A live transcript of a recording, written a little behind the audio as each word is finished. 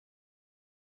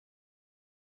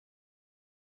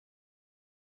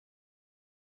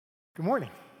Good morning.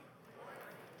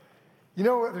 You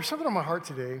know, there's something on my heart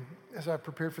today as I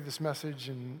prepared for this message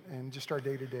and just our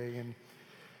day to day. And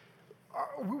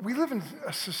we live in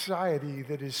a society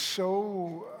that is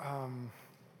so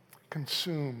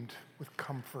consumed with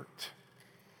comfort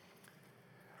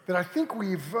that I think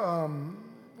we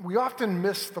often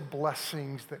miss the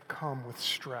blessings that come with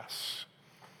stress,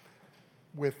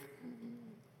 with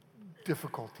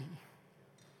difficulty,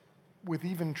 with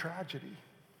even tragedy.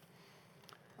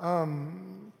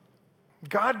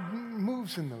 God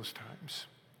moves in those times.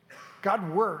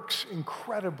 God works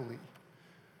incredibly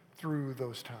through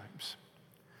those times.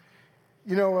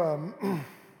 You know,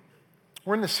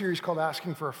 we're in this series called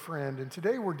Asking for a Friend, and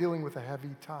today we're dealing with a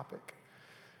heavy topic,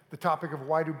 the topic of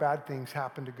why do bad things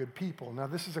happen to good people? Now,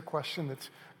 this is a question that's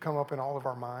come up in all of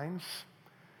our minds.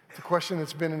 It's a question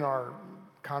that's been in our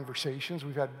conversations.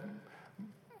 We've had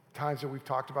times that we've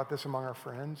talked about this among our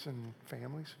friends and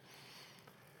families.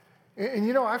 And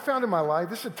you know, I found in my life,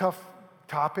 this is a tough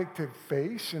topic to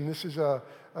face, and this is a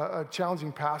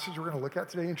challenging passage we're going to look at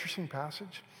today, interesting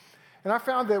passage. And I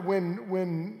found that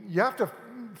when you have to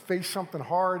face something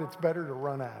hard, it's better to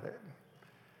run at it.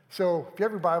 So if you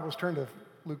have your Bibles, turn to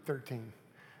Luke 13.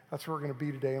 That's where we're going to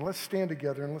be today. And let's stand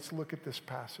together and let's look at this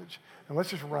passage. And let's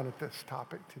just run at this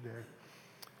topic today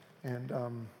and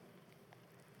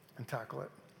tackle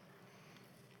it.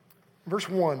 Verse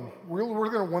 1, we're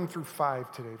going to 1 through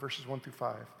 5 today, verses 1 through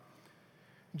 5.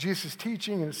 Jesus is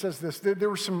teaching, and it says this, there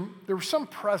were some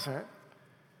present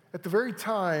at the very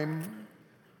time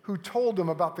who told him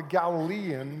about the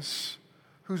Galileans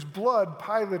whose blood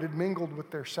Pilate had mingled with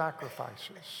their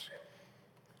sacrifices.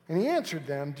 And he answered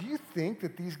them, do you think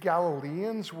that these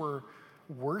Galileans were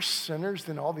worse sinners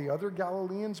than all the other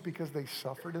Galileans because they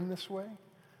suffered in this way?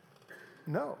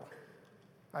 No,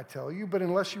 I tell you, but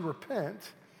unless you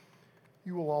repent,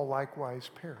 you will all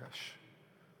likewise perish.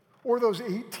 Or those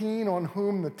 18 on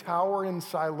whom the tower in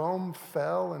Siloam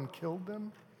fell and killed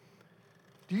them?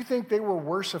 Do you think they were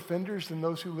worse offenders than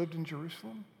those who lived in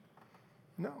Jerusalem?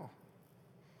 No,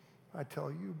 I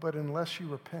tell you, but unless you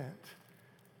repent,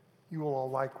 you will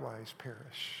all likewise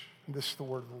perish. And this is the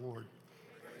word of the Lord.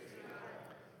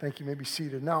 Thank you. You may be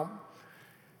seated. Now,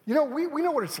 you know, we know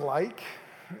what it's like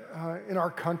in our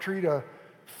country to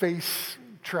face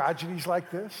tragedies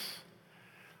like this.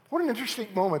 What an interesting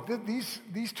moment.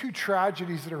 These two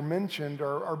tragedies that are mentioned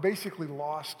are basically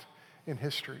lost in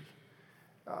history.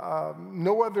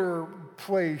 No other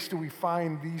place do we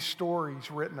find these stories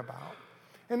written about.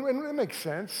 And it makes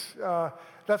sense.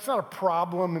 That's not a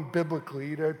problem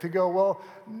biblically to go, well,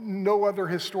 no other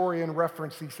historian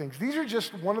referenced these things. These are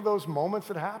just one of those moments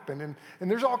that happen.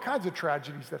 And there's all kinds of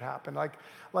tragedies that happen.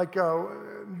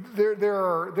 There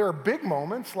are big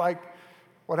moments like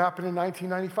what happened in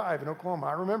 1995 in Oklahoma.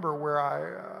 I remember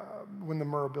when the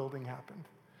Murrah building happened.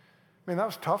 I mean, that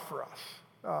was tough for us,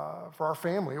 for our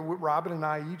family. Robin and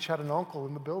I each had an uncle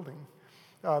in the building,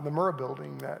 the Murrah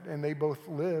building, and they both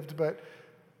lived,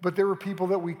 but there were people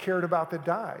that we cared about that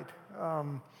died.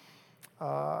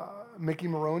 Mickey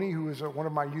Maroney, who was one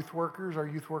of my youth workers, our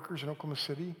youth workers in Oklahoma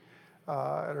City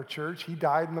at our church, he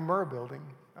died in the Murrah building.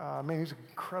 Man, he's an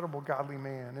incredible, godly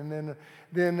man. And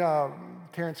then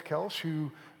Terrence Kelsch,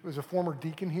 who was a former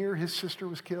deacon here, his sister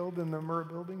was killed in the Murrah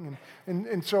building.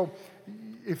 And so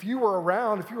if you were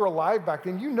around, if you were alive back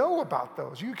then, you know about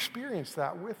those. You experienced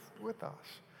that with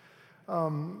us.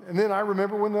 And then I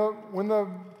remember when the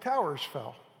towers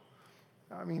fell.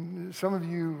 I mean, some of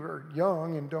you are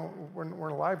young and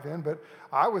weren't alive then, but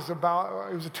it was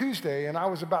a Tuesday, and I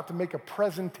was about to make a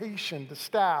presentation to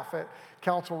staff at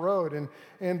Council Road, and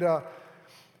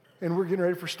we're getting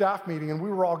ready for staff meeting, and we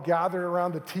were all gathered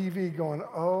around the TV going,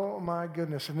 oh my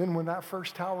goodness. And then when that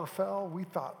first tower fell, we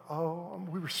thought,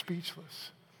 we were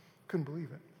speechless. Couldn't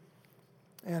believe it.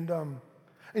 And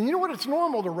you know what? It's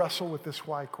normal to wrestle with this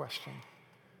why question.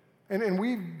 And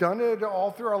we've done it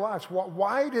all through our lives.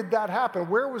 Why did that happen?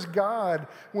 Where was God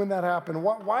when that happened?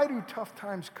 Why do tough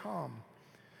times come?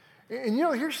 And you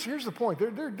know, here's the point.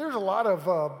 There's a lot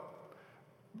of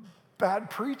bad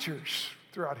preachers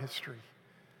throughout history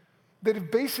that have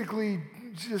basically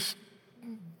just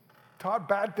taught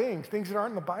bad things that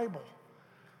aren't in the Bible.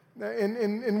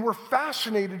 And we're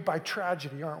fascinated by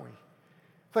tragedy, aren't we?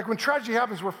 It's like when tragedy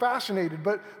happens, we're fascinated,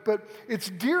 but it's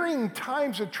during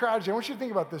times of tragedy. I want you to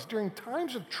think about this. During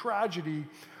times of tragedy,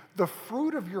 the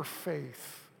fruit of your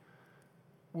faith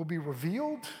will be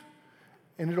revealed,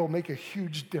 and it'll make a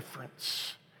huge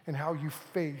difference in how you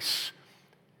face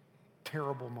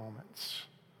terrible moments.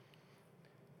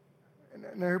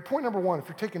 Now, point number one, if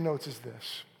you're taking notes, is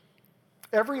this.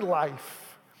 Every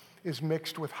life is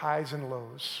mixed with highs and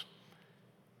lows.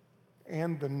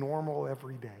 and the normal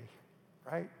everyday,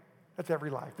 right? That's every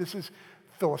life. This is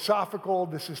philosophical,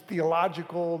 this is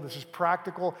theological, this is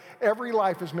practical. Every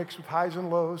life is mixed with highs and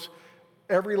lows.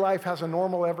 Every life has a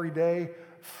normal everyday.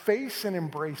 Face and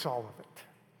embrace all of it.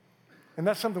 And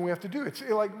that's something we have to do. It's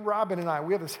like Robin and I,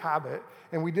 we have this habit,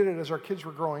 and we did it as our kids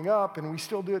were growing up, and we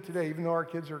still do it today, even though our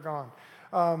kids are gone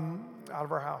out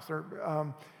of our house.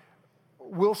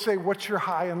 We'll say, what's your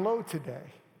high and low today?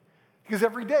 Because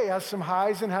every day has some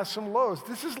highs and has some lows.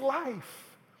 This is life.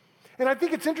 And I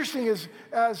think it's interesting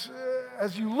as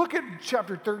you look at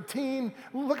chapter 13,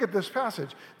 look at this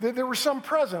passage. There were some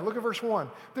present. Look at verse 1.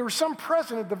 There were some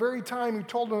present at the very time he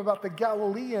told them about the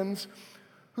Galileans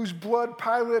whose blood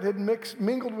Pilate had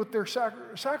mingled with their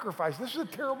sacrifice. This was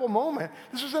a terrible moment.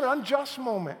 This was an unjust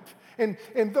moment. And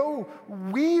though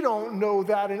we don't know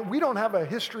that, and we don't have a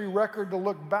history record to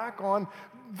look back on,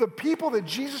 the people that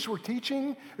Jesus were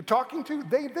talking to,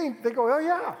 they go, oh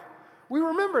yeah, we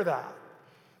remember that.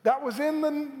 That was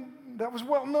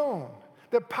well known,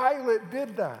 that Pilate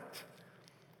did that.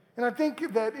 And I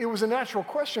think that it was a natural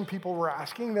question people were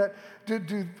asking, that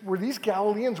were these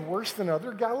Galileans worse than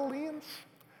other Galileans?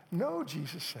 No,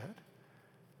 Jesus said.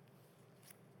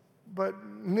 But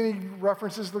then he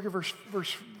references, look at verse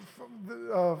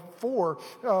 4,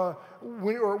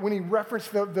 when he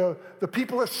referenced the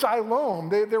people at Siloam.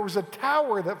 There was a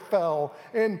tower that fell,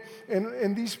 and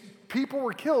these people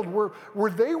were killed.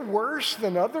 Were they worse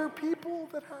than other people?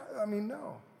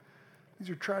 No. These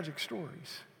are tragic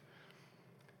stories.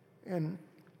 And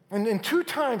two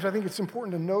times, I think it's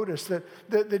important to notice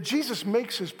that Jesus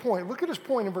makes his point. Look at his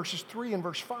point in verses 3 and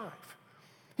verse 5.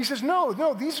 He says,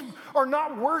 no, these are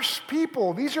not worse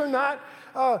people. These are not,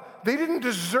 they didn't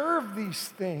deserve these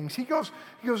things. He goes,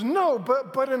 no,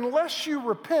 but unless you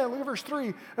repent, look at verse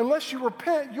 3, unless you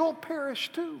repent, you'll perish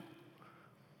too.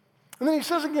 And then he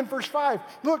says again, verse 5,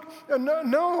 look,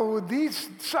 no, these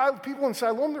people in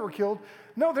Siloam that were killed,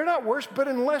 no, they're not worse, but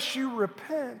unless you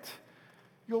repent,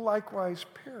 you'll likewise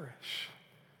perish.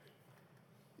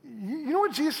 You know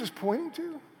what Jesus is pointing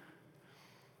to?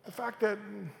 The fact that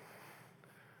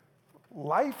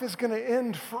life is going to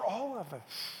end for all of us.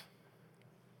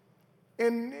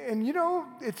 And you know,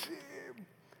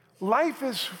 life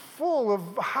is full of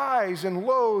highs and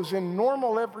lows and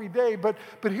normal every day, but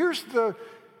here's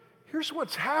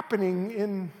what's happening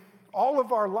in all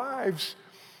of our lives.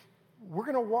 We're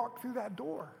going to walk through that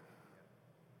door.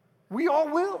 We all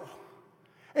will.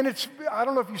 And I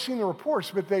don't know if you've seen the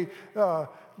reports, but there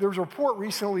was a report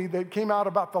recently that came out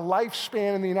about the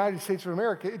lifespan in the United States of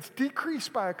America. It's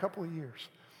decreased by a couple of years.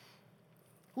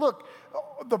 Look,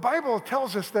 the Bible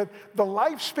tells us that the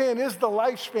lifespan is the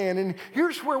lifespan. And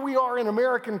here's where we are in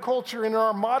American culture, in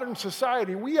our modern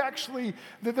society.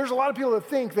 There's a lot of people that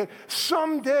think that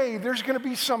someday there's going to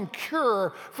be some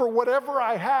cure for whatever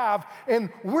I have, and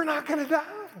we're not going to die.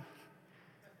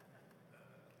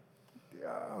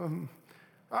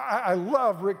 I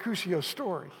love Rick Cusio's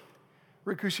story.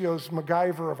 Rick Cusio's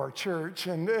MacGyver of our church.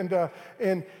 And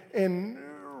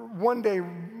one day,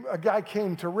 a guy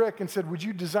came to Rick and said, would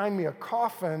you design me a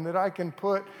coffin that I can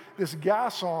put this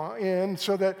gas in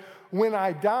so that when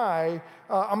I die,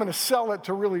 I'm going to sell it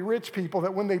to really rich people,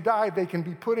 that when they die, they can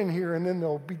be put in here and then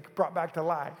they'll be brought back to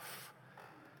life.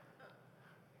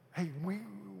 Hey,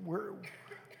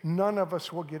 none of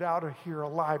us will get out of here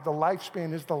alive. The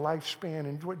lifespan is the lifespan.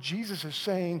 And what Jesus is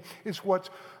saying is what's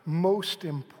most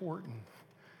important.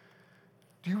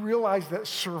 Do you realize that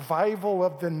survival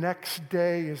of the next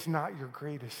day is not your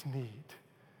greatest need?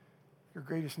 Your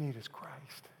greatest need is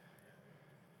Christ.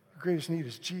 Your greatest need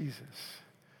is Jesus.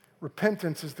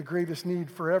 Repentance is the greatest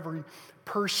need for every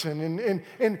person.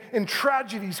 And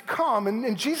tragedies come,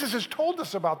 and Jesus has told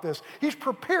us about this. He's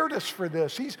prepared us for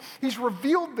this. He's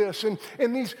revealed this. And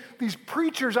these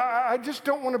preachers, I just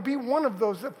don't want to be one of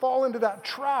those that fall into that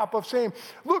trap of saying,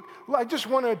 look, I just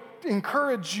want to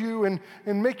encourage you and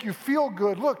make you feel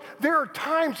good. Look, there are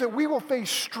times that we will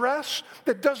face stress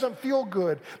that doesn't feel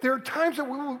good. There are times that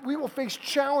we will face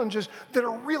challenges that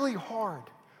are really hard.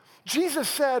 Jesus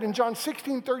said in John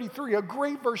 16:33, a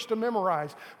great verse to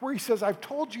memorize, where he says, I've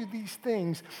told you these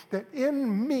things that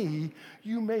in me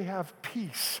you may have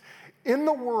peace. In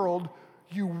the world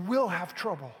you will have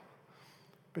trouble,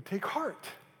 but take heart.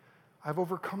 I've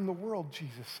overcome the world,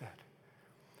 Jesus said.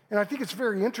 And I think it's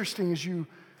very interesting as you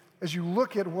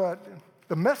look at what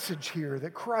the message here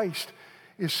that Christ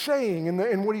is saying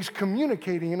and what he's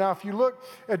communicating. And now if you look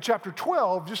at chapter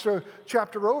 12, just a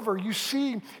chapter over, you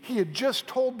see he had just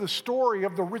told the story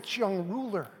of the rich young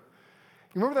ruler.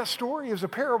 You remember that story? It was a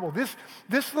parable.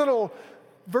 This little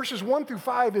verses 1 through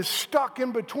 5 is stuck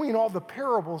in between all the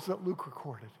parables that Luke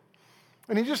recorded.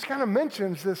 And he just kind of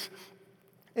mentions this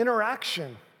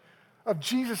interaction of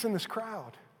Jesus in this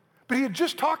crowd. But he had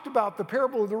just talked about the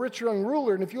parable of the rich young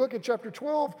ruler. And if you look at chapter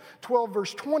 12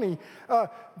 verse 20,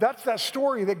 that's that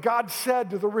story that God said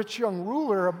to the rich young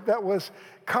ruler that was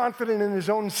confident in his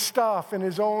own stuff and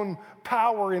his own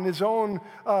power and his own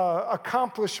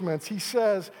accomplishments. He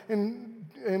says in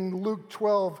Luke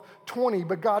 12:20,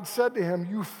 but God said to him,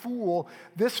 "You fool,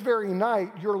 this very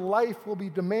night your life will be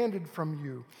demanded from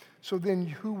you. So then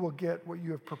who will get what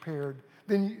you have prepared?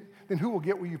 Then who will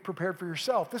get what you've prepared for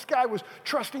yourself?" This guy was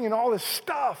trusting in all his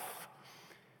stuff.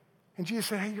 And Jesus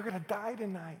said, "Hey, you're going to die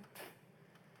tonight."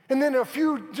 And then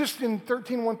just in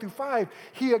 13:1-5,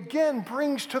 he again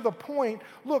brings to the point,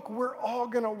 look, we're all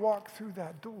going to walk through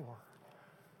that door.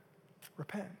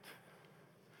 Repent.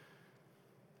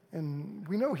 And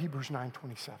we know Hebrews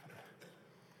 9:27.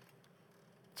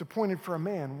 It's appointed for a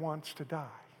man once to die,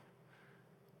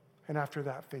 and after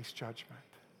that face judgment.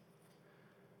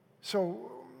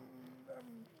 So,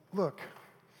 look,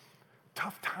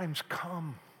 tough times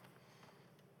come.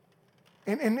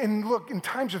 And look, in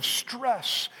times of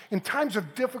stress, in times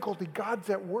of difficulty, God's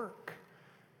at work.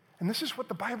 And this is what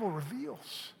the Bible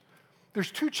reveals.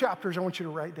 There's 2 chapters I want you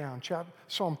to write down,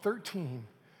 Psalm 13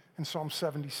 and Psalm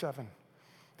 77.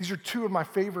 These are 2 of my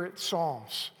favorite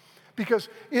Psalms. Because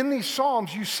in these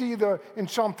Psalms, you see in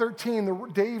Psalm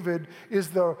 13, David is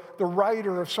the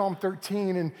writer of Psalm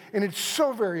 13, and it's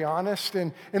so very honest.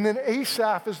 And then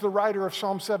Asaph is the writer of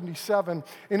Psalm 77,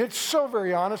 and it's so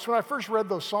very honest. When I first read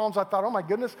those Psalms, I thought, oh my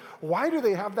goodness, why do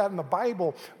they have that in the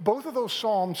Bible? Both of those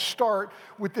Psalms start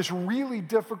with this really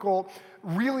difficult,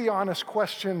 really honest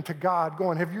question to God,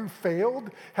 going, have you failed?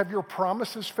 Have your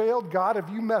promises failed? God, have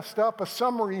you messed up? A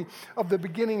summary of the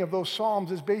beginning of those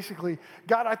Psalms is basically,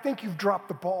 God, I think you've dropped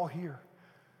the ball here.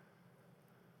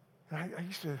 And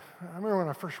I remember when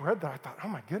I first read that, I thought, oh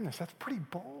my goodness, that's pretty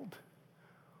bold.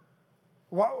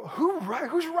 Well,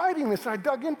 who's writing this? And I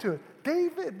dug into it.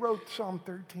 David wrote Psalm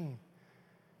 13.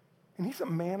 And he's a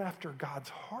man after God's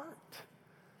heart.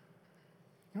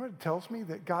 You know what it tells me?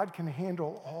 That God can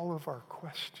handle all of our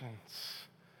questions.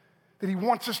 That he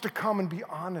wants us to come and be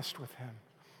honest with him.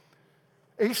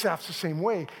 Asaph's the same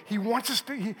way. He wants us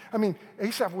to,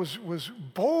 Asaph was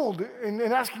bold in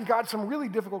asking God some really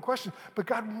difficult questions, but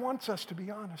God wants us to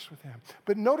be honest with him.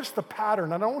 But notice the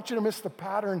pattern. I don't want you to miss the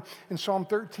pattern in Psalm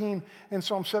 13 and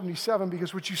Psalm 77,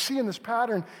 because what you see in this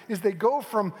pattern is they go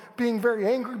from being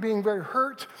very angry, being very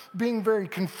hurt, being very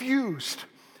confused.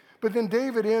 But then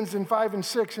David ends in 5 and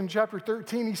 6 in chapter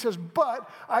 13. He says, but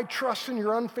I trust in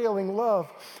your unfailing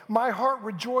love. My heart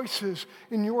rejoices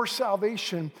in your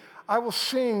salvation. I will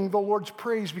sing the Lord's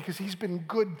praise because he's been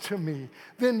good to me.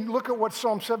 Then look at what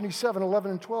Psalm 77,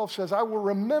 11 and 12 says. I will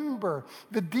remember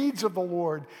the deeds of the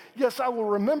Lord. Yes, I will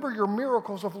remember your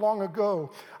miracles of long ago.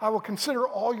 I will consider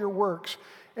all your works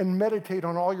and meditate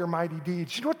on all your mighty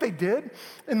deeds. You know what they did?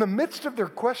 In the midst of their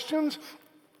questions,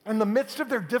 in the midst of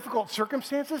their difficult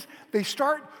circumstances, they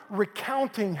start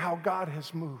recounting how God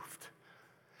has moved.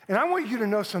 And I want you to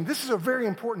know something. This is a very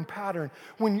important pattern.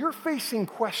 When you're facing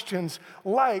questions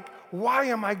like, why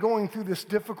am I going through this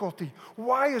difficulty?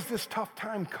 Why is this tough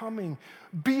time coming?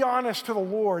 Be honest to the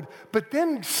Lord, but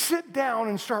then sit down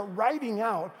and start writing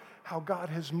out how God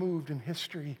has moved in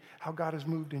history, how God has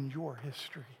moved in your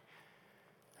history.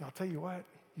 And I'll tell you what,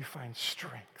 you find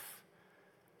strength.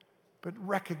 But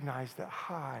recognize that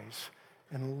highs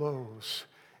and lows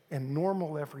and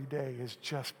normal every day is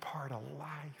just part of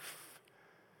life.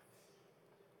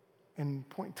 And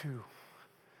point 2,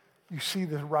 you see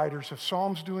the writers of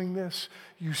Psalms doing this.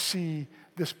 You see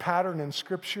this pattern in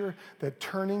Scripture that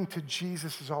turning to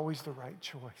Jesus is always the right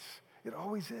choice. It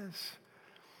always is.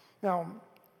 Now,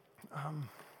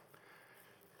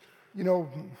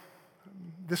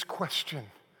 this question,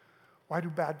 why do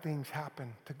bad things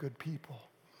happen to good people?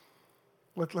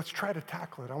 Let's try to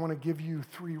tackle it. I want to give you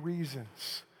 3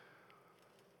 reasons.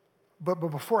 But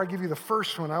before I give you the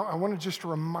first one, I want to just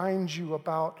remind you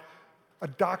about a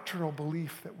doctrinal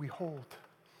belief that we hold.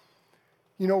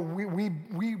 You know,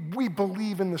 we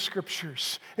believe in the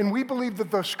Scriptures, and we believe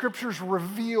that the Scriptures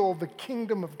reveal the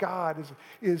kingdom of God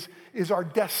is our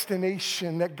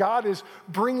destination, that God is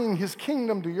bringing his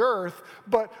kingdom to earth,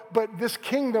 but this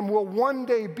kingdom will one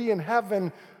day be in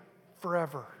heaven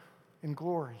forever in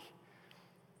glory.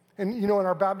 And in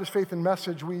our Baptist Faith and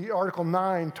Message, Article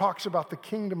 9 talks about the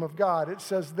kingdom of God. It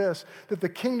says this, that the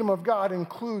kingdom of God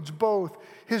includes both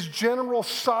his general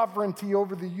sovereignty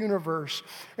over the universe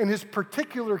and his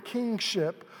particular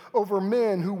kingship over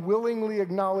men who willingly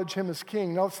acknowledge him as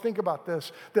king. Now let's think about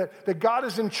this, that God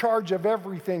is in charge of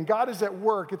everything. God is at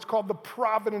work. It's called the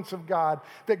providence of God,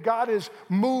 that God is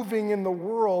moving in the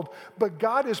world, but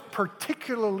God is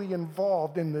particularly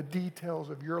involved in the details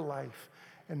of your life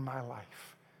and my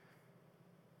life,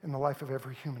 in the life of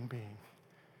every human being.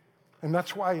 And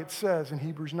that's why it says in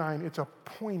Hebrews 9, it's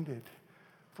appointed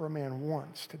for a man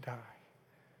once to die.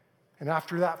 And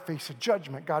after that, face a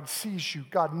judgment. God sees you.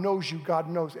 God knows you. God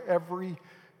knows every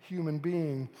human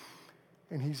being,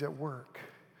 and he's at work.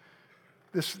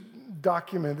 This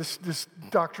document, this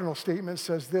doctrinal statement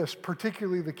says this: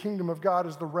 particularly the kingdom of God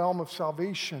is the realm of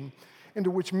salvation into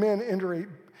which men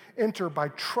enter by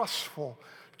trustful,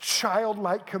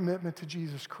 childlike commitment to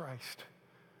Jesus Christ.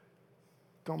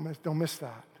 Don't miss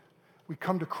that. We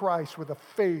come to Christ with a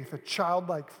faith, a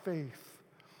childlike faith.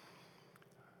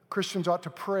 Christians ought to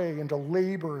pray and to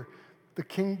labor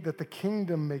that the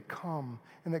kingdom may come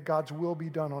and that God's will be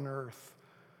done on earth.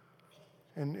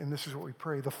 And this is what we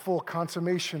pray. The full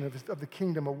consummation of the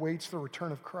kingdom awaits the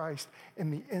return of Christ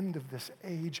and the end of this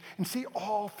age. And see,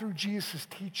 all through Jesus'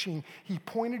 teaching, he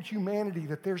pointed humanity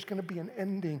that there's going to be an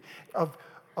ending of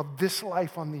this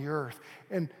life on the earth.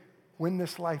 And when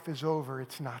this life is over,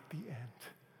 it's not the end.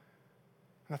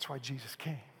 And that's why Jesus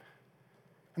came.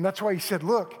 And that's why he said,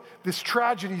 look, this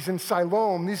tragedy's in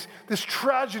Siloam, this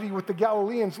tragedy with the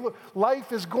Galileans, look,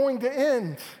 life is going to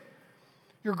end.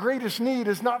 Your greatest need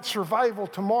is not survival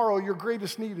tomorrow. Your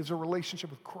greatest need is a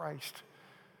relationship with Christ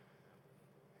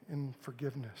and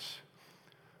forgiveness.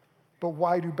 But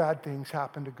why do bad things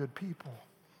happen to good people?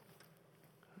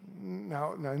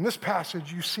 Now in this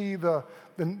passage, you see the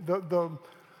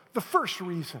first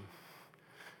reason.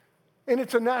 And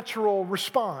it's a natural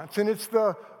response, and it's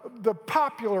the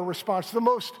popular response, the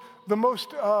most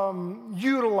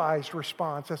utilized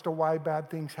response as to why bad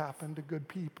things happen to good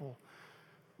people.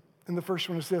 And the first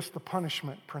one is this: the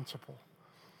punishment principle.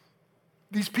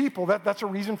 These people, that's a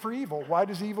reason for evil. Why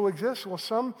does evil exist?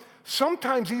 Well,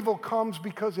 sometimes evil comes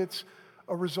because it's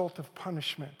a result of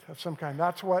punishment of some kind.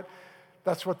 That's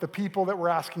what the people that were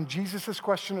asking Jesus this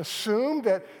question assumed,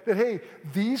 that hey,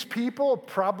 these people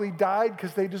probably died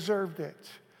because they deserved it.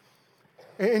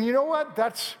 And you know what?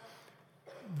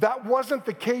 That wasn't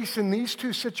the case in these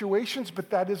two situations,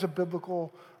 but that is a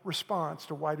biblical response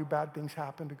to why do bad things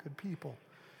happen to good people.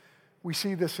 We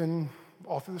see this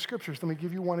all through the scriptures. Let me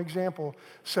give you one example.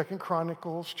 2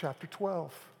 Chronicles chapter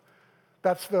 12.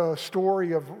 That's the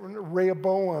story of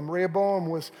Rehoboam. Rehoboam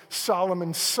was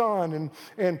Solomon's son.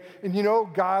 And you know,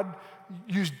 God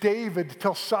used David to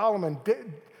tell Solomon,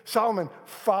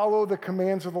 follow the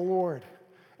commands of the Lord.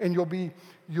 And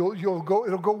it'll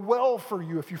go well for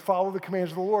you if you follow the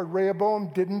commands of the Lord. Rehoboam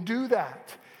didn't do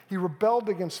that. He rebelled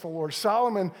against the Lord.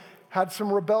 Solomon had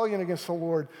some rebellion against the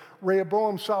Lord.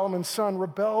 Rehoboam, Solomon's son,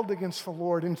 rebelled against the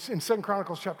Lord. In 2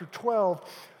 Chronicles chapter 12,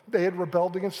 they had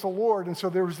rebelled against the Lord. And so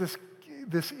there was this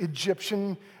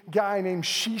Egyptian guy named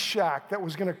Shishak that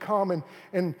was going to come,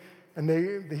 and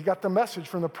he got the message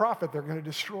from the prophet, they're going to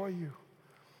destroy you.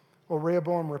 Well,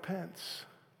 Rehoboam repents.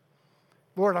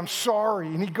 Lord, I'm sorry.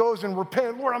 And he goes and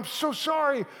repents. Lord, I'm so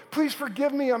sorry. Please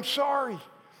forgive me. I'm sorry.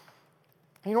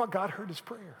 And you know what? God heard his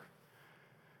prayer.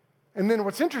 And then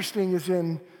what's interesting is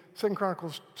in 2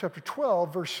 Chronicles chapter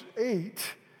 12, verse 8,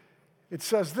 it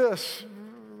says this.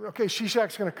 Okay,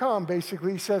 Shishak's going to come,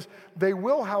 basically. He says, they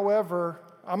will, however,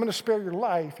 I'm going to spare your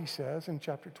life, he says in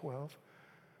chapter 12.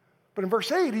 But in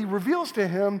verse 8, he reveals to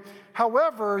him,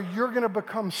 however, you're going to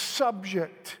become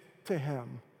subject to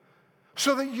him,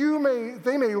 so that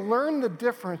they may learn the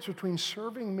difference between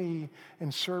serving me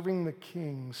and serving the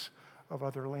kings of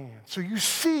other lands. So you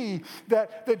see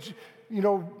that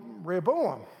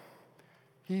Rehoboam,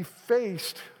 he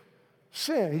faced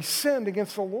sin. He sinned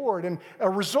against the Lord. And a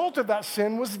result of that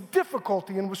sin was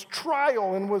difficulty and was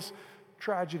trial and was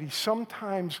tragedy.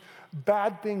 Sometimes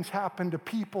bad things happen to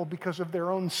people because of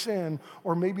their own sin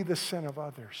or maybe the sin of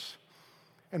others.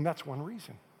 And that's one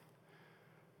reason.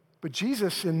 But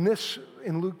Jesus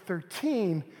in Luke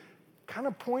 13 kind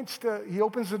of he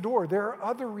opens the door. There are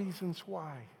other reasons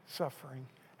why suffering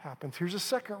happens. Here's a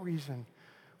second reason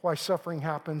why suffering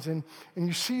happens. And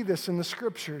you see this in the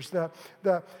scriptures.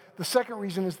 The second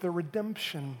reason is the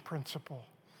redemption principle.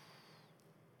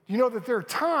 You know that there are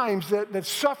times that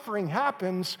suffering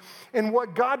happens, and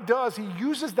what God does, he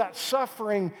uses that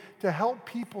suffering to help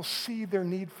people see their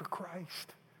need for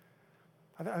Christ.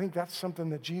 I think that's something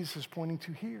that Jesus is pointing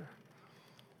to here.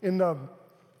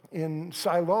 In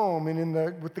Siloam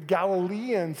and with the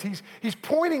Galileans, he's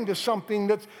pointing to something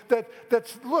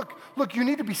that's look, you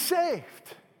need to be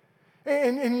saved.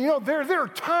 And you know, there are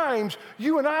times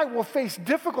you and I will face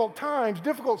difficult times,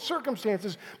 difficult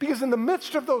circumstances, because in the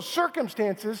midst of those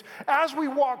circumstances, as we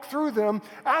walk through them,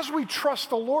 as we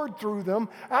trust the Lord through them,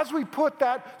 as we put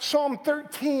that Psalm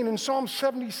 13 and Psalm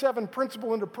 77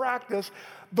 principle into practice,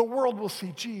 the world will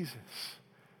see Jesus.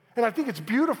 And I think it's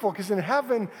beautiful because in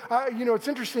heaven, you know, it's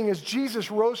interesting, as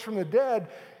Jesus rose from the dead,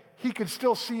 he could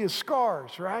still see his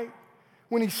scars, right?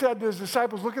 When he said to his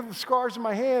disciples, look at the scars in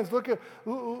my hands, look,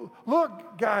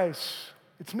 guys,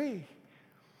 it's me.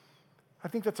 I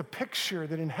think that's a picture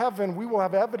that in heaven we will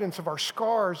have evidence of our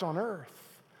scars on earth.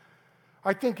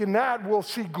 I think in that we'll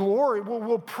see glory.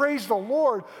 We'll praise the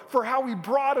Lord for how he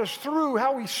brought us through,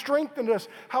 how he strengthened us,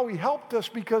 how he helped us,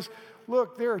 because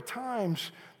look, there are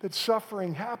times that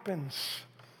suffering happens,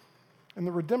 and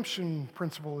the redemption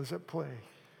principle is at play.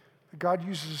 God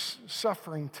uses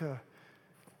suffering to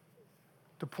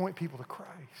point people to Christ.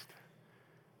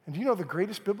 And do you know the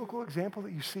greatest biblical example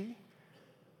that you see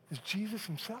is Jesus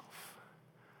himself?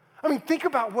 I mean, think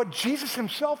about what Jesus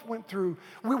himself went through.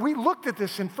 We looked at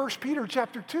this in 1 Peter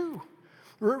chapter 2.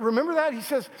 Remember that? He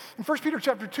says in 1 Peter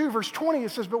chapter 2, verse 20, it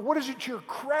says, but what is it to your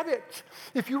credit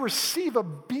if you receive a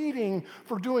beating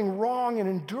for doing wrong and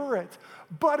endure it?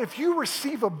 But if you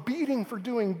receive a beating for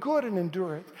doing good and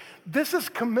endure it, this is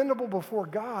commendable before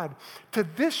God. To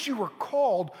this you were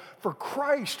called, for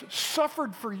Christ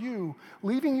suffered for you,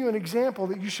 leaving you an example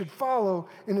that you should follow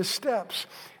in his steps.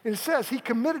 And it says, he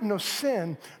committed no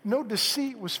sin, no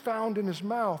deceit was found in his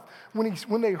mouth.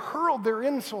 When they hurled their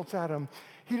insults at him,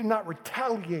 he did not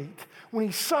retaliate. When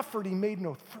he suffered, he made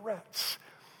no threats.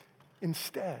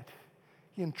 Instead,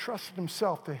 he entrusted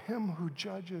himself to him who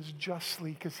judges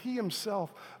justly, because he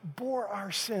himself bore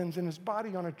our sins in his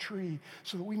body on a tree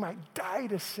so that we might die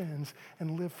to sins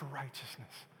and live for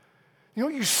righteousness. You know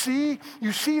what you see?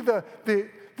 You see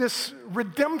this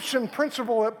redemption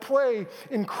principle at play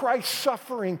in Christ's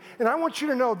suffering. And I want you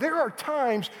to know there are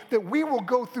times that we will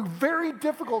go through very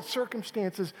difficult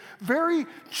circumstances, very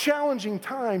challenging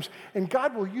times, and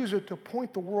God will use it to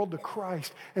point the world to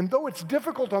Christ. And though it's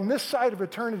difficult on this side of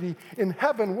eternity, in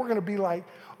heaven we're going to be like,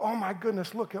 oh my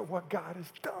goodness, look at what God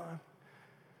has done.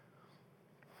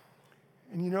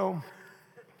 And you know,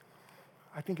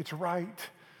 I think it's right,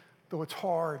 though it's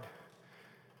hard.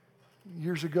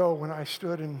 Years ago when I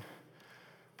stood and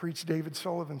preached David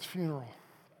Sullivan's funeral,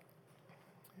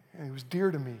 and it was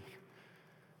dear to me.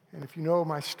 And if you know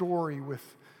my story with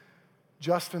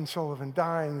Justin Sullivan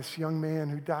dying, this young man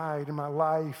who died in my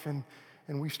life, and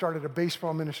we started a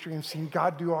baseball ministry and seen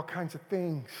God do all kinds of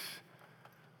things.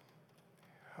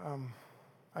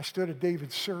 I stood at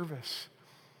David's service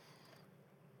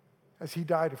as he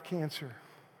died of cancer.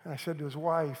 And I said to his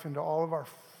wife and to all of our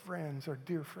friends, our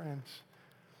dear friends,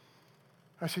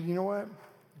 I said, you know what?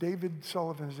 David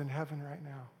Sullivan is in heaven right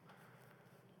now.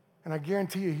 And I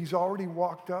guarantee you, he's already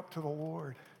walked up to the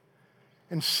Lord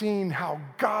and seen how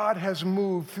God has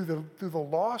moved through the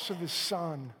loss of his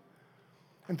son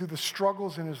and through the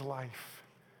struggles in his life.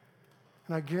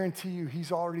 And I guarantee you,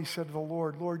 he's already said to the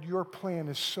Lord, Lord, your plan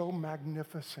is so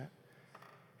magnificent.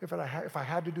 If I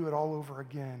had to do it all over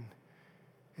again,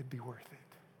 it'd be worth it.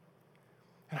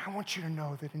 And I want you to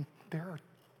know that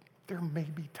there may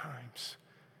be times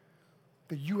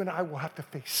that you and I will have to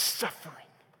face suffering.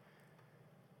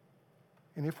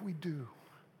 And if we do,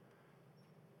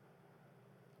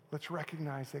 let's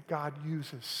recognize that God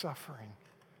uses suffering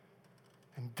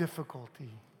and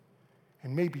difficulty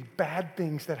and maybe bad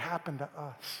things that happen to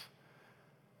us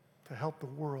to help the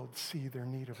world see their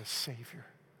need of a Savior.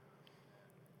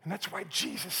 And that's why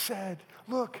Jesus said,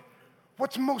 look,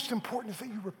 what's most important is that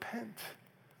you repent.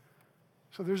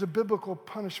 So there's a biblical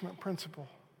punishment principle.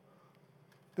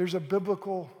 There's a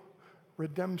biblical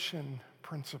redemption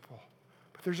principle.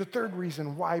 But there's a third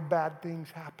reason why bad things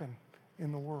happen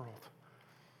in the world.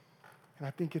 And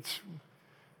I think it's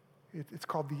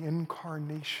called the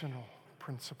incarnational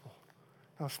principle.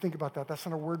 Now let's think about that. That's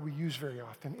not a word we use very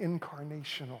often,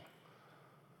 incarnational.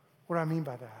 What do I mean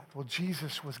by that? Well,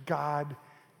 Jesus was God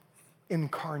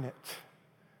incarnate.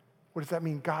 What does that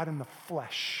mean? God in the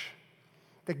flesh.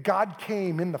 That God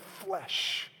came in the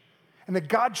flesh. And that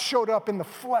God showed up in the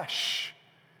flesh.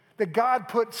 That God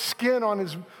put skin on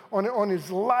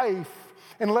his life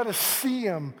and let us see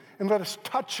him and let us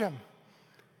touch him.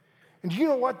 And you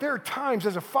know what? There are times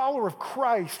as a follower of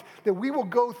Christ that we will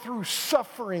go through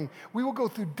suffering. We will go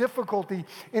through difficulty.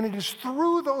 And it is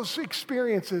through those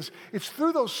experiences, it's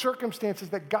through those circumstances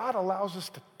that God allows us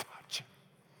to touch him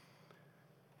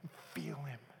and feel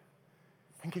him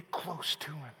and get close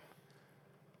to him.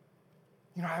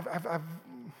 You know,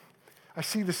 I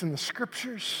see this in the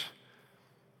scriptures.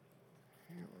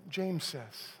 James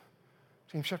says,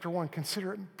 James chapter 1,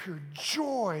 consider it pure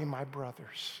joy, my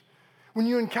brothers, when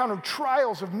you encounter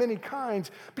trials of many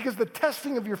kinds, because the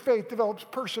testing of your faith develops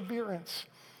perseverance.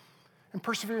 And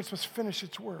perseverance must finish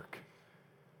its work,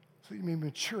 so that you may be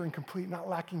mature and complete, not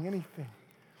lacking anything.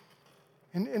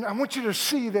 And I want you to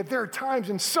see that there are times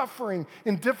in suffering,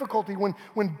 in difficulty,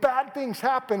 when bad things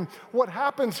happen, what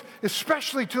happens,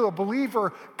 especially to a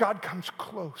believer, God comes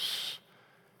close.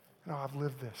 And I've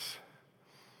lived this.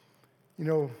 You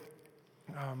know,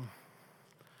 I'll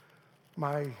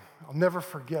never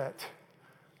forget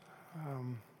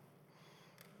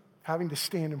having to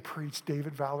stand and preach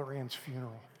David Valerian's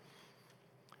funeral.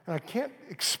 And I can't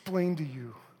explain to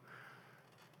you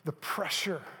the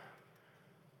pressure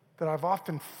that I've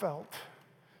often felt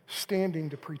standing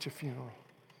to preach a funeral.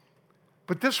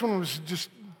 But this one was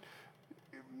just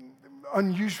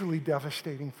unusually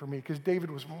devastating for me because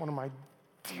David was one of my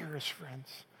dearest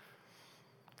friends.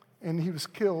 And he was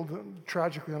killed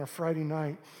tragically on a Friday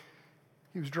night.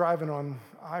 He was driving on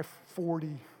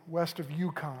I-40 west of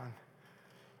Yukon.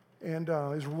 And it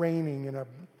was raining, and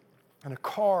a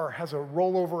car has a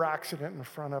rollover accident in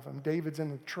front of him. David's in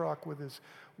the truck with his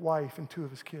wife and 2 of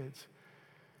his kids.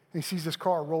 And he sees this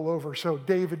car roll over. So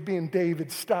David, being David,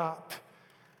 stopped,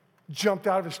 jumped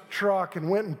out of his truck, and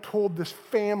went and pulled this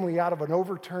family out of an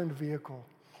overturned vehicle.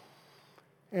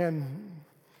 And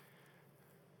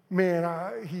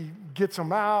man, he gets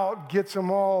them out, gets them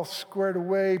all squared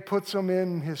away, puts them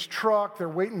in his truck. They're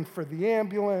waiting for the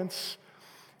ambulance.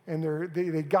 And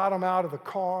they got him out of the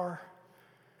car.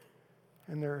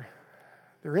 And they're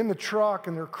in the truck,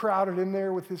 and they're crowded in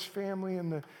there with his family.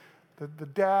 And the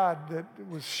dad that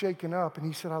was shaken up, and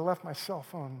he said, I left my cell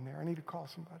phone in there. I need to call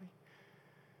somebody.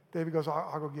 David goes,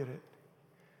 I'll go get it.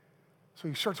 So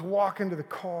he starts walking to the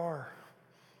car.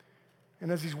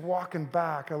 And as he's walking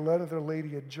back, another lady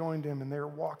had joined him, and they were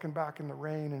walking back in the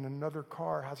rain, and another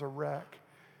car has a wreck.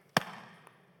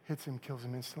 Hits him, kills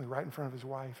him instantly, right in front of his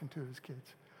wife and 2 of his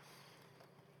kids.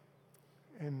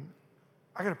 And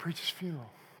I got to preach his funeral.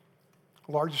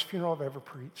 Largest funeral I've ever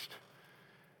preached.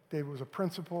 David was a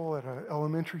principal at an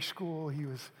elementary school. He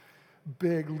was a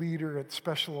big leader at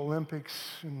Special Olympics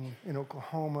in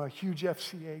Oklahoma, a huge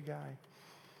FCA guy,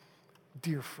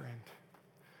 dear friend.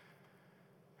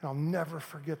 And I'll never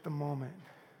forget the moment,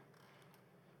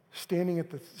 standing at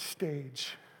the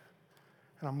stage,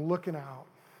 and I'm looking out.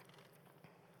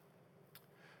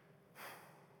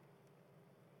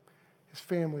 His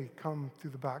family come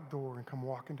through the back door and come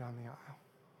walking down the aisle.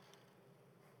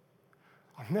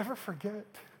 I'll never forget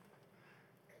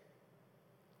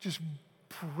just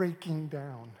breaking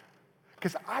down,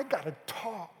 because I got to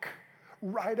talk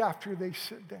right after they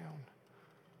sit down.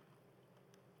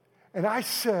 And I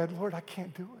said, Lord, I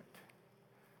can't do it.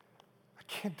 I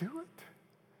can't do it.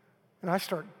 And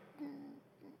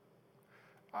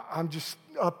I'm just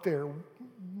up there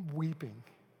weeping.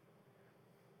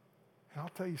 And I'll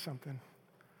tell you something.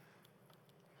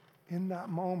 In that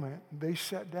moment, they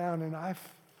sat down, and I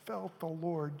felt the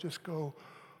Lord just go,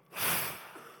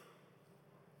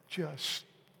 just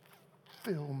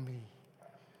fill me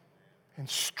and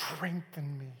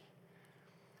strengthen me.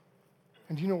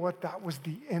 And you know what? That was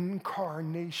the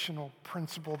incarnational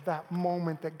principle, that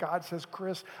moment that God says,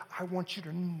 Chris, I want you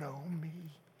to know me.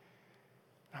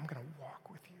 I'm going to walk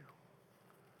with you.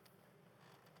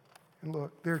 And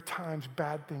look, there are times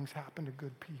bad things happen to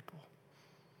good people.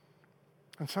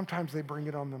 And sometimes they bring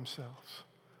it on themselves,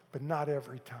 but not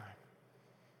every time.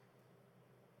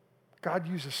 God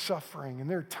uses suffering, and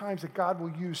there are times that God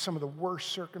will use some of the worst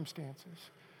circumstances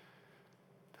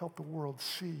to help the world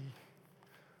see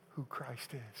who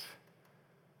Christ is.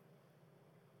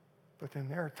 But then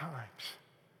there are times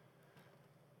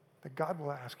that God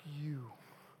will ask you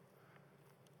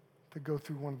to go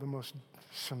through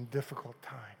some difficult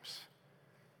times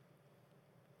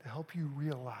to help you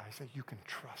realize that you can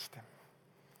trust him.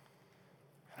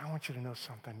 And I want you to know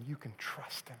something. You can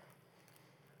trust him.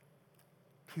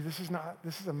 See, this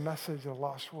is a message the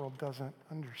lost world doesn't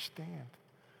understand.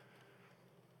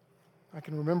 I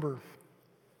can remember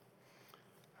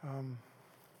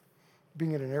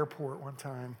being at an airport one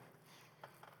time,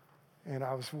 and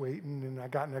I was waiting, and I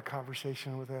got in a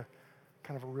conversation with a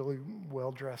kind of a really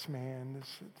well-dressed man that's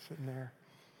sitting there.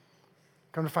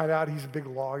 Come to find out, he's a big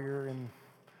lawyer in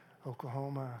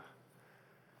Oklahoma,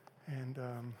 and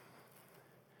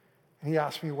he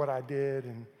asked me what I did,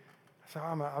 and I said,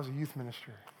 I was a youth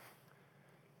minister.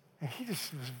 And he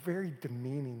just was very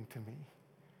demeaning to me.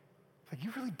 He's like,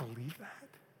 you really believe that?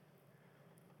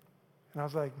 And I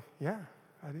was like, yeah,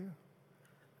 I do.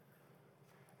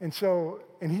 And so,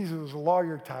 and he was a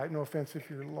lawyer type. No offense if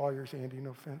you're lawyers, Andy, no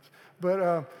offense.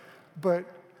 But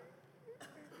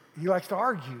he likes to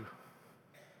argue.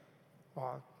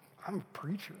 Well, I'm a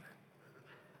preacher.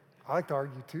 I like to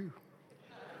argue too.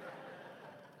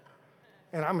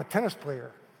 And I'm a tennis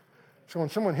player. So when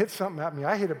someone hits something at me,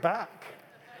 I hit it back.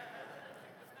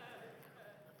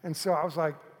 And so I was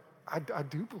like, I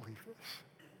do believe this.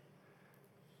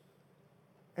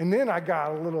 And then I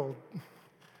got a little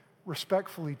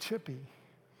respectfully chippy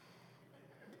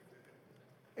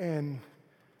and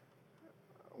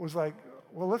was like,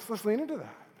 well, let's lean into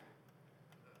that.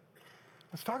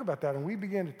 Let's talk about that. And we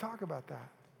began to talk about that.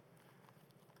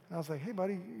 And I was like, hey,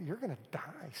 buddy, you're going to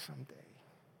die someday.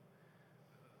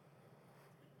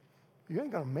 You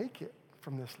ain't going to make it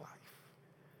from this life.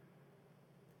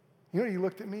 You know, he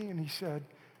looked at me and he said,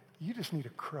 you just need a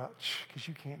crutch because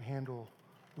you can't handle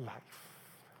life.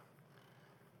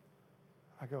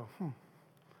 I go, 1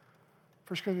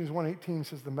 Corinthians 1:18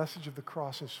 says the message of the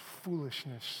cross is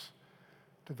foolishness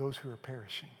to those who are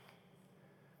perishing.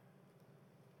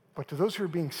 But to those who are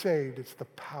being saved, it's the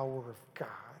power of God.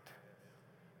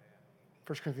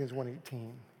 1 Corinthians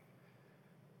 1:18,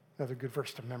 another good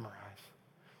verse to memorize.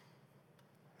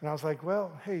 And I was like,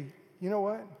 well, hey, you know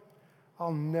what?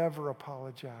 I'll never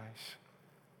apologize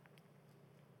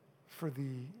for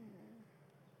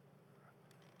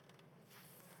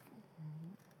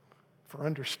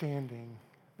understanding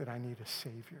that I need a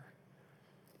Savior.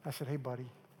 I said, hey, buddy,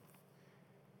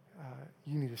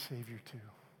 you need a Savior too.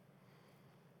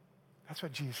 That's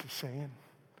what Jesus is saying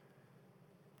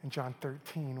in John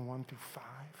 13, 1 through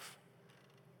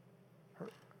 5.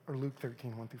 Or Luke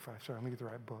 13, 1 through 5. Sorry, let me get the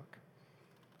right book.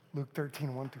 Luke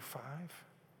 13, 1 through 5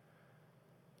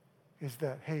 is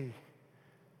that, hey,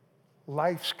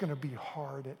 life's going to be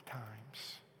hard at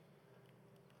times,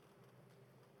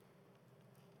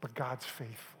 but God's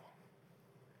faithful,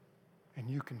 and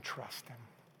you can trust him.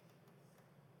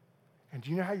 And do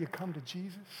you know how you come to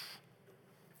Jesus?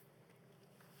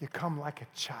 You come like a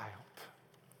child.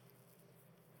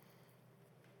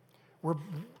 We're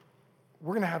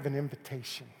going to have an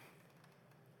invitation.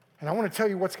 And I want to tell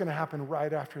you what's going to happen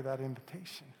right after that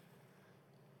invitation.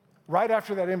 Right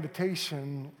after that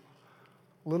invitation,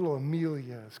 little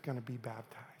Amelia is going to be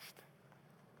baptized.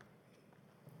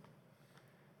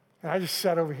 And I just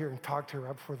sat over here and talked to her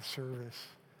right before the service.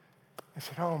 I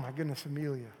said, oh my goodness,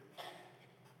 Amelia,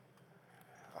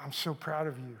 I'm so proud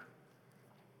of you.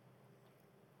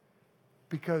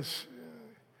 Because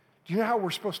do you know how we're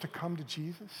supposed to come to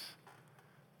Jesus?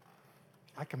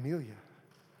 Like Amelia.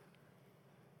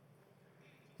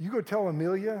 You go tell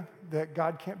Amelia that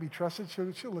God can't be trusted,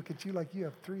 she'll look at you like you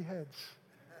have 3 heads.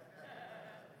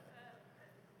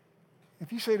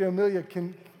 If you say to Amelia,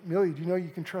 Amelia, do you know you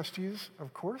can trust Jesus?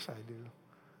 Of course I do.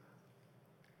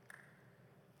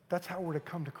 That's how we're to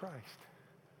come to Christ,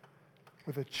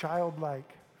 with a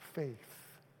childlike faith.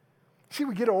 See,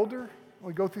 we get older,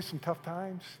 we go through some tough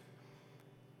times,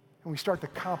 and we start to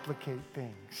complicate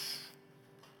things.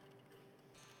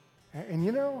 And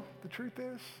you know, the truth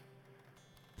is,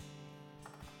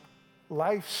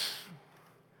 life's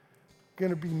going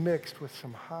to be mixed with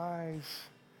some highs,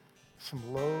 some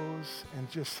lows, and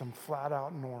just some flat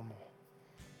out normal.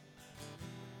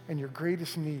 And your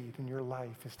greatest need in your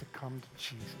life is to come to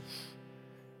Jesus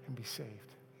and be saved.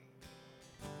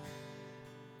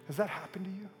 Has that happened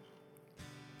to you?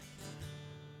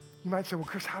 You might say, well,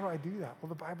 Chris, how do I do that? Well,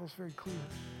 the Bible's very clear.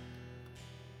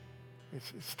 It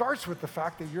starts with the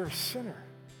fact that you're a sinner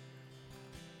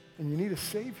and you need a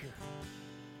Savior.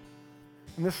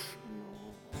 And this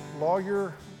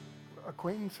lawyer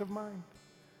acquaintance of mine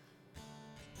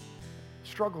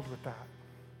struggled with that.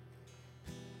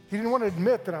 He didn't want to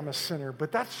admit that I'm a sinner,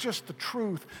 but that's just the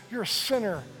truth. You're a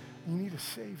sinner and you need a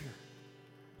Savior.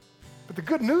 But the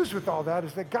good news with all that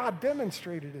is that God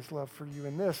demonstrated his love for you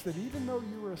in this, that even though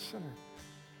you were a sinner,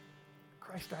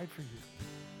 Christ died for you.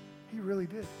 He really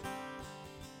did.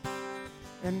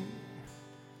 And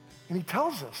he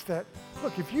tells us that,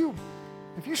 look, if you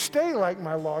stay like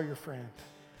my lawyer friend,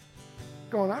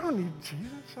 going, I don't need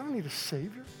Jesus, I don't need a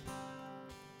Savior.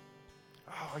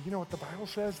 Oh, you know what the Bible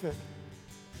says? That,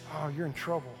 oh, you're in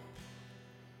trouble.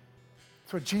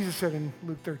 That's what Jesus said in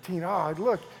Luke 13. Oh,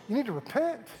 look, you need to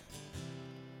repent.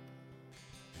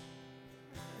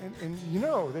 And you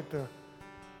know that there's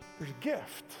a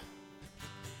gift.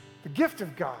 The gift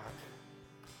of God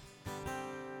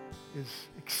is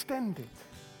extended.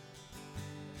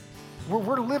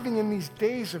 We're living in these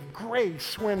days of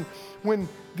grace when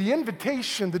the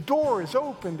invitation, the door is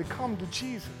open to come to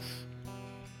Jesus.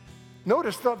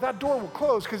 Notice that door will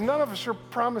close because none of us are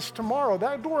promised tomorrow.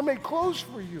 That door may close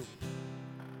for you.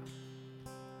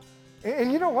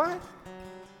 And you know what?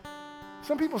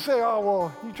 Some people say, oh,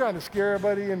 well, you're trying to scare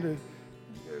everybody into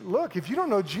look, if you don't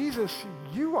know Jesus,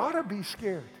 you ought to be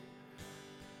scared.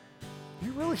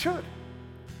 You really should.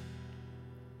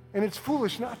 And it's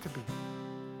foolish not to be.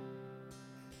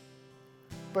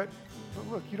 But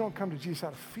look, you don't come to Jesus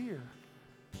out of fear.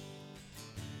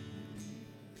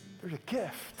 There's a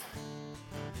gift.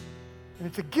 And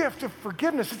it's a gift of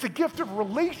forgiveness. It's a gift of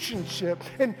relationship.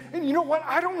 And you know what?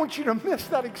 I don't want you to miss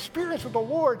that experience with the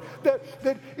Lord. That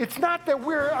it's not that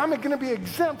I'm going to be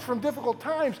exempt from difficult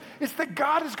times. It's that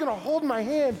God is going to hold my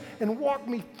hand and walk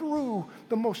me through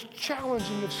the most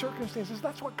challenging of circumstances.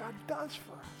 That's what God does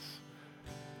for us.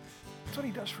 That's what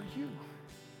he does for you.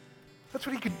 That's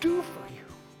what he could do for you.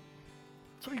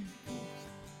 That's what he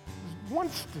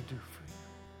wants to do for you.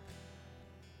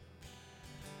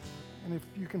 And if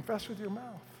you confess with your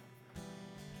mouth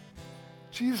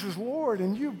Jesus is Lord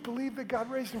and you believe that God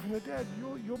raised him from the dead,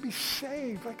 you'll be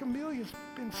saved like Amelia's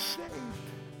been saved.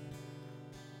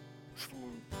 This little,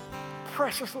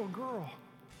 precious little girl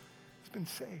has been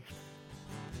saved.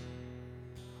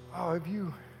 Oh, have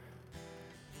you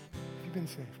been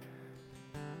saved?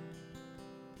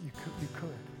 You could.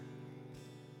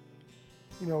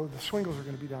 You know, the Swingles are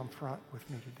going to be down front with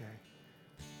me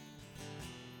today.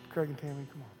 Craig and Tammy,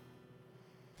 come on.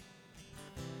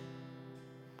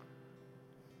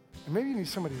 And maybe you need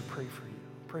somebody to pray for you,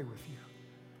 pray with you.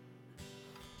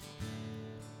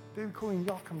 David, Colleen,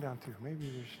 y'all come down too. Maybe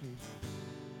there just needs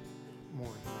more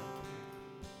than that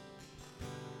today.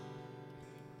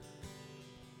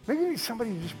 Maybe you need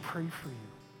somebody to just pray for you.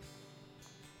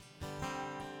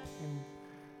 And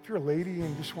if you're a lady and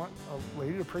you just want a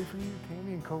lady to pray for you,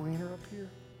 Tammy and Colleen are up here.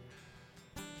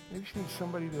 Maybe you need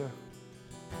somebody to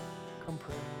come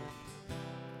pray.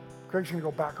 Craig's going to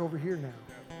go back over here now.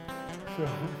 So,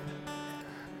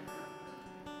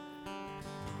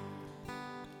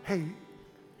 hey, you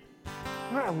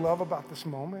know what I love about this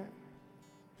moment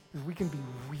is we can be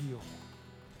real.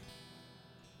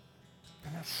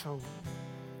 And that's so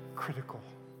critical.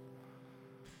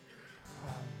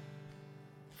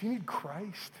 If you need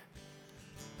Christ,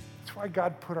 that's why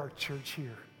God put our church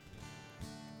here.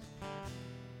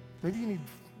 Maybe you need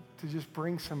to just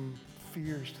bring some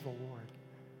fears to the Lord.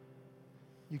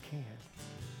 You can.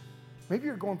 Maybe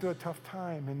you're going through a tough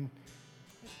time and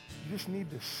you just need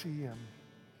to see him.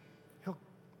 He'll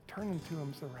turn into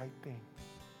him the right thing.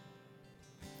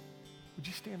 Would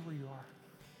you stand where you are?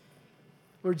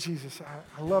 Lord Jesus,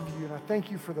 I love you and I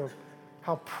thank you for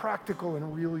how practical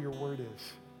and real your word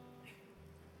is.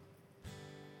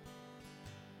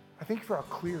 I thank you for how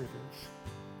clear it is.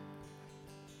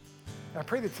 And I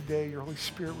pray that today your Holy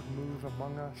Spirit would move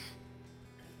among us.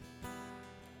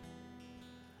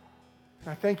 And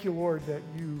I thank you, Lord, that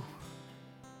you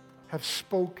have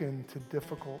spoken to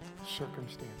difficult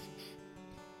circumstances.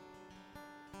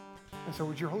 And so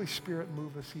would your Holy Spirit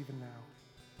move us even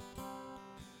now?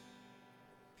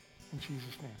 In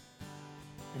Jesus' name.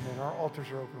 Amen. Our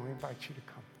altars are open. We invite you to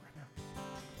come.